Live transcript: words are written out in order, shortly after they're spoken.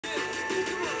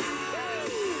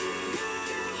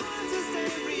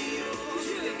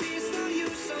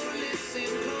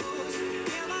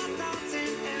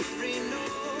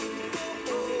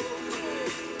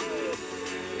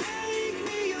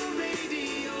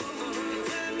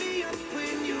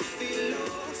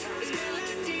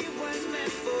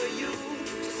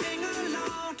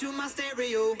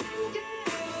real.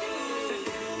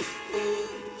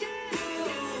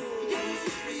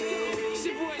 It's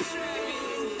your boy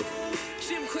Travis,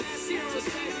 Gym Class Heroes,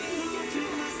 baby.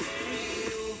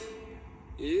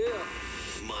 Yeah.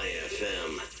 My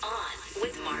FM. On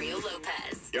with Mario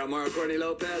Lopez. Yo, Mario Courtney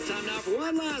Lopez. Time now for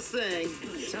one last thing.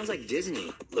 Sounds like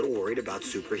Disney. A little worried about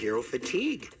superhero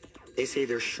fatigue. They say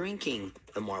they're shrinking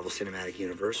the Marvel Cinematic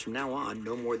Universe. From now on,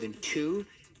 no more than 2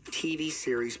 TV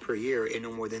series per year and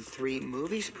no more than 3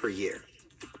 movies per year.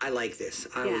 I like this.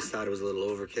 I always thought it was a little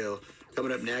overkill.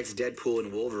 Coming up next, Deadpool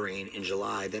and Wolverine in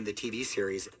July. Then the TV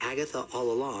series Agatha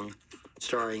All Along,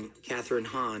 starring Catherine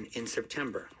Hahn in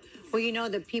September. Well, you know,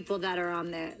 the people that are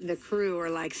on the crew are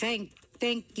like, thank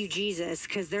you, Jesus,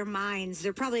 because their minds,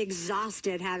 they're probably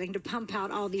exhausted having to pump out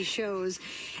all these shows.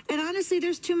 And honestly,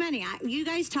 there's too many. You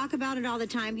guys talk about it all the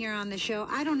time here on the show.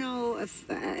 I don't know if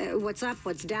what's up,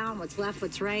 what's down, what's left,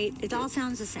 what's right. It all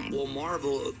sounds the same. Well,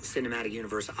 Marvel Cinematic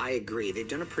Universe, I agree. They've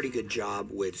done a pretty good job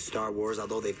with Star Wars,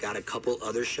 although they've got a couple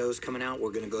other shows coming out.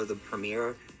 We're going to go to the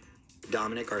premiere,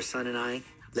 Dominic, our son, and I.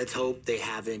 Let's hope they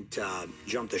haven't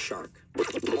jumped the shark.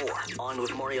 More On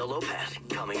with Mario Lopez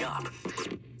coming up.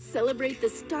 Celebrate the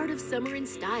start of summer in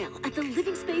style at the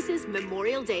Living Spaces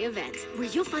Memorial Day event, where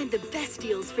you'll find the best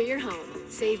deals for your home.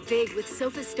 Save big with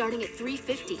sofas starting at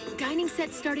 $350, dining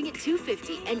sets starting at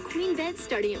 $250, and queen beds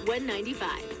starting at $195.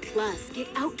 Plus, get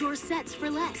outdoor sets for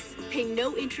less. Pay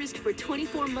no interest for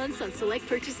 24 months on select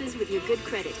purchases with your good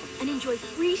credit, and enjoy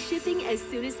free shipping as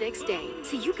soon as next day,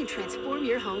 so you can transform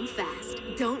your home fast.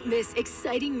 Don't miss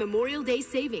exciting Memorial Day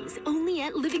savings only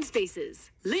at Living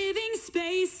Spaces. Living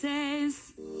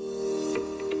Spaces.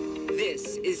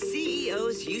 This is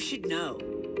CEOs You Should Know.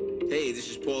 Hey, this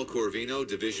is Paul Corvino,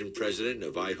 Division President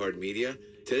of iHeartMedia.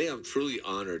 Today, I'm truly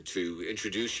honored to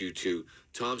introduce you to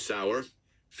Tom Sauer,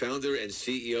 founder and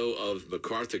CEO of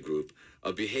MacArthur Group,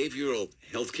 a behavioral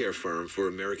healthcare firm for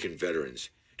American veterans.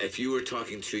 If you were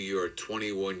talking to your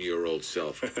 21-year-old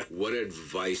self, what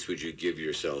advice would you give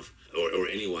yourself or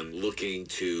anyone looking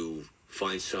to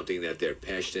find something that they're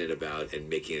passionate about and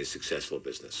making a successful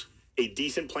business? A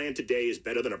decent plan today is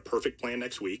better than a perfect plan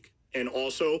next week. And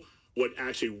also, what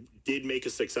actually did make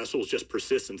us successful is just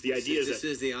persistence. The idea is this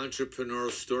is the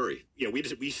entrepreneurial story. You know,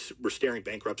 we were staring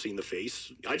bankruptcy in the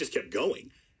face. I just kept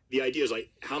going. The idea is, like,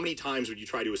 how many times would you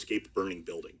try to escape a burning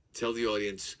building? Tell the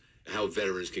audience how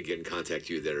veterans can get in contact with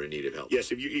you that are in need of help.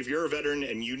 Yes, if you're a veteran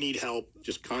and you need help,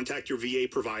 just contact your VA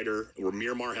provider or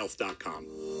MiramarHealth.com.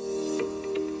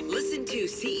 Listen to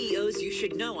CEOs You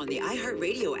Should Know on the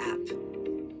iHeartRadio app.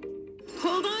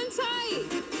 Hold on tight!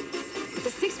 The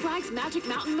Six Flags Magic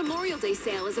Mountain Memorial Day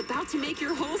sale is about to make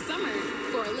your whole summer.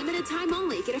 For a limited time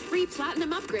only, get a free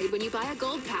Platinum upgrade when you buy a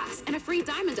Gold Pass and a free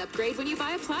Diamond upgrade when you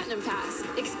buy a Platinum Pass.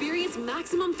 Experience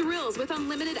maximum thrills with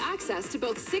unlimited access to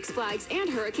both Six Flags and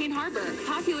Hurricane Harbor,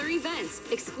 popular events,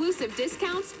 exclusive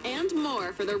discounts, and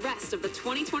more for the rest of the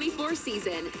 2024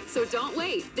 season. So don't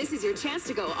wait. This is your chance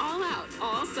to go all out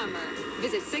all summer.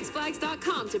 Visit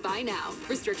sixflags.com to buy now.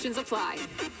 Restrictions apply.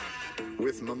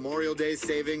 With Memorial Day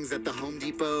savings at the Home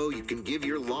Depot, you can give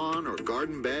your lawn or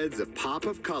garden beds a pop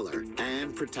of color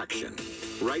and protection.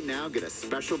 Right now, get a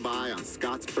special buy on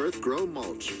Scott's Earth Grow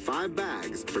Mulch, 5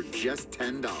 bags for just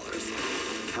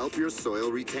 $10. Help your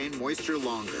soil retain moisture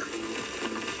longer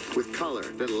with color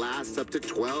that lasts up to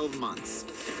 12 months.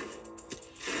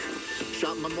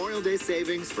 Shop Memorial Day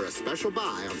savings for a special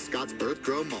buy on Scott's Earth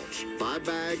Grow Mulch, 5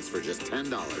 bags for just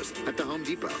 $10 at the Home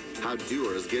Depot. How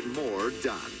doers get more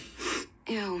done.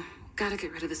 Ew, gotta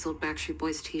get rid of this old Backstreet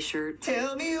Boys t-shirt.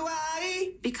 Tell me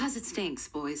why. Because it stinks,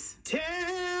 boys.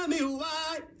 Tell me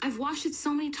why. I've washed it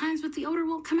so many times, but the odor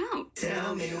won't come out.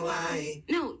 Tell me why.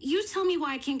 No, you tell me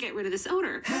why I can't get rid of this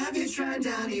odor. Have you tried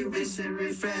Downy Rinse and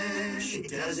Refresh? It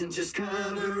doesn't just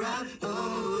cover up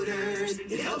odors,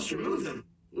 it helps remove them.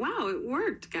 Wow, it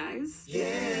worked, guys.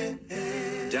 Yeah.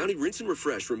 Downy Rinse and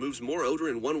Refresh removes more odor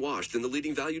in 1 wash than the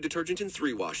leading value detergent in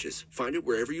 3 washes. Find it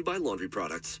wherever you buy laundry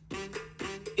products.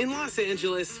 In Los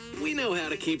Angeles, we know how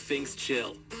to keep things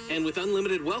chill. And with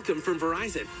unlimited welcome from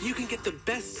Verizon, you can get the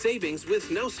best savings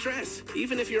with no stress,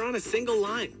 even if you're on a single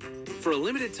line. For a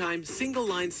limited time, single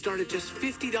lines start at just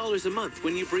 $50 a month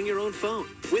when you bring your own phone,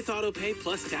 with auto pay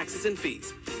plus taxes and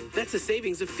fees. That's a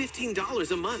savings of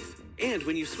 $15 a month. And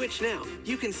when you switch now,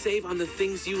 you can save on the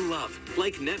things you love,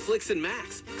 like Netflix and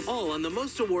Max, all on the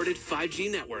most awarded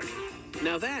 5G network.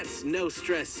 Now that's no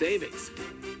stress savings.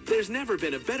 There's never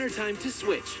been a better time to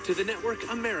switch to the network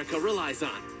America relies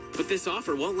on. But this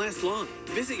offer won't last long.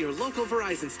 Visit your local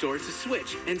Verizon store to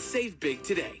switch and save big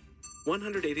today.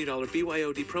 $180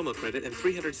 BYOD promo credit and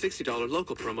 $360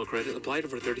 local promo credit applied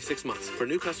over 36 months. For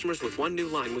new customers with one new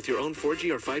line with your own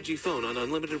 4G or 5G phone on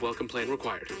unlimited welcome plan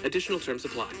required. Additional terms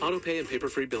apply. Auto pay and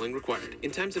paper-free billing required.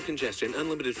 In times of congestion,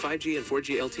 unlimited 5G and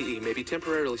 4G LTE may be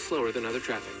temporarily slower than other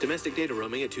traffic. Domestic data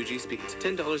roaming at 2G speeds.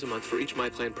 $10 a month for each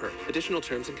MyPlan perk. Additional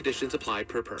terms and conditions apply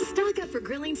per perk. Stock up for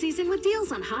grilling season with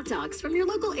deals on hot dogs from your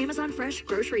local Amazon Fresh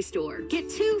grocery store. Get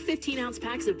 2 15-ounce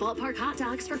packs of Ballpark hot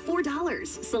dogs for $4.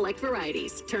 Select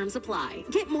varieties. Terms apply.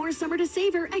 Get more summer to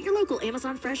savor at your local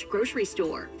Amazon Fresh grocery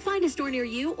store. Find a store near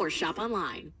you or shop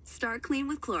online. Start clean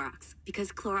with Clorox,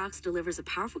 because Clorox delivers a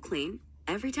powerful clean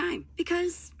every time.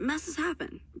 Because messes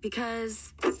happen.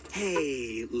 Because...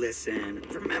 Hey, listen.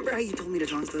 Remember how you told me to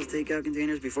toss those takeout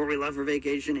containers before we left for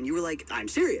vacation? And you were like, I'm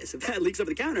serious. If that leaks over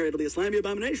the counter, it'll be a slimy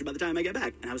abomination by the time I get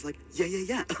back. And I was like,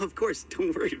 yeah, of course.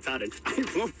 Don't worry about it. I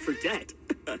won't forget.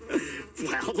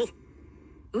 Well...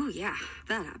 Ooh, yeah,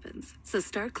 that happens. So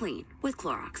start clean with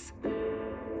Clorox.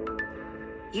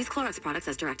 Use Clorox products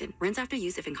as directed. Rinse after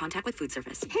use if in contact with food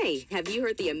surface. Hey, have you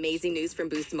heard the amazing news from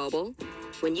Boost Mobile?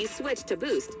 When you switch to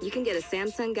Boost, you can get a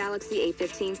Samsung Galaxy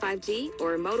A15 5G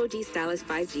or a Moto G Stylus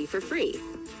 5G for free.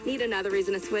 Need another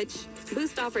reason to switch?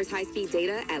 Boost offers high-speed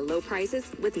data at low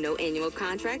prices with no annual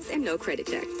contracts and no credit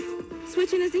checks.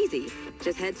 Switching is easy.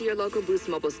 Just head to your local Boost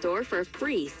Mobile store for a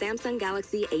free Samsung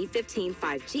Galaxy A15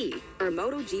 5G or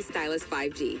Moto G Stylus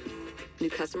 5G. New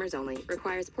customers only.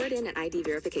 Requires port-in and ID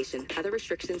verification. Other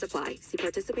restrictions apply. See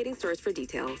participating stores for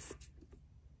details.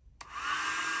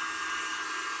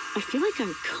 I feel like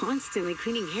I'm constantly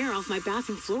cleaning hair off my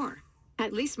bathroom floor.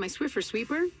 At least my Swiffer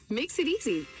Sweeper makes it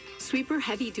easy. Sweeper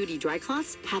heavy-duty dry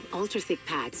cloths have ultra-thick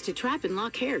pads to trap and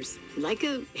lock hairs, like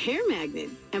a hair magnet.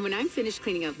 And when I'm finished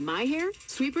cleaning up my hair,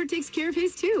 Sweeper takes care of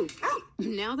his too.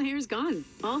 Now the hair's gone,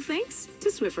 all thanks to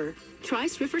Swiffer. Try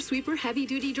Swiffer Sweeper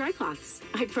heavy-duty dry cloths.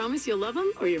 I promise you'll love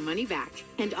them or your money back.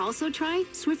 And also try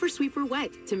Swiffer Sweeper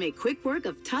Wet to make quick work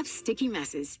of tough, sticky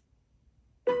messes.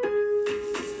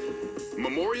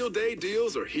 Memorial Day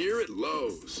deals are here at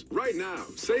Lowe's. Right now,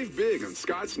 save big on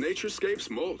Scott's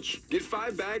Naturescapes mulch. Get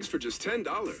 5 bags for just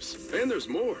 $10. And there's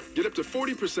more. Get up to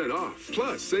 40% off.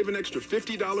 Plus, save an extra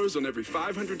 $50 on every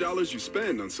 $500 you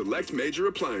spend on select major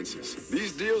appliances.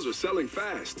 These deals are selling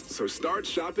fast, so start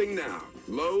shopping now.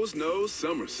 Lowe's knows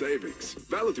summer savings.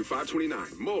 Valid through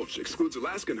 5/29. Mulch excludes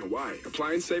Alaska and Hawaii.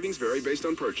 Appliance savings vary based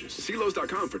on purchase. See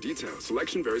Lowe's.com for details.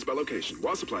 Selection varies by location.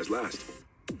 While supplies last.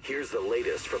 Here's the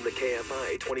latest from the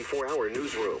KFI 24-hour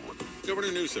newsroom.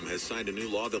 Governor Newsom has signed a new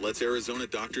law that lets Arizona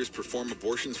doctors perform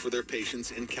abortions for their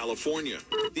patients in California.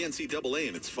 The NCAA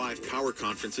and its 5 power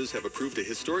conferences have approved a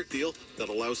historic deal that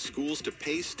allows schools to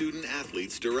pay student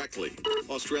athletes directly.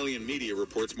 Australian media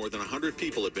reports more than 100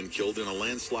 people have been killed in a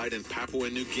landslide in Papua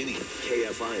New Guinea.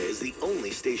 KFI is the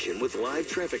only station with live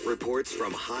traffic reports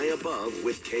from high above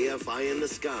with KFI in the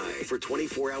sky. For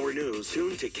 24-hour news,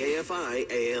 tune to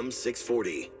KFI AM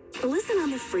 640. Listen on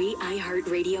the free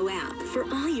iHeartRadio app for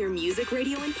all your music,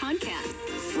 radio, and podcasts.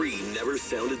 Free never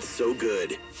sounded so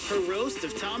good. Her roast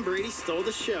of Tom Brady stole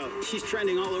the show. She's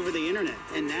trending all over the internet.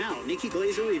 And now, Nikki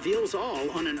Glaser reveals all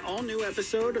on an all-new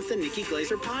episode of the Nikki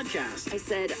Glaser podcast. I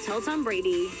said, tell Tom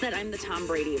Brady that I'm the Tom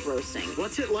Brady of roasting.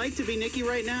 What's it like to be Nikki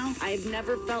right now? I've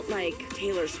never felt like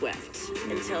Taylor Swift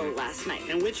until last night.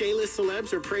 And which A-list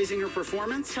celebs are praising her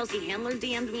performance? Chelsea Handler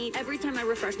DM'd me. Every time I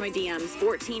refresh my DMs,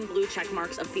 14 blue check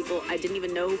marks of people I didn't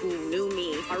even know who knew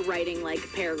me are writing like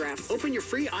paragraphs. Open your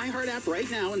free iHeart app right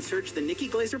now and search the Nikki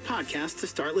Glaser podcast to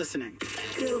start listening.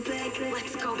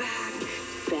 Let's go back.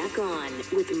 Back on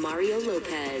with Mario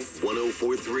Lopez.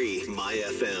 104.3 My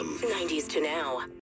FM. 90s to now.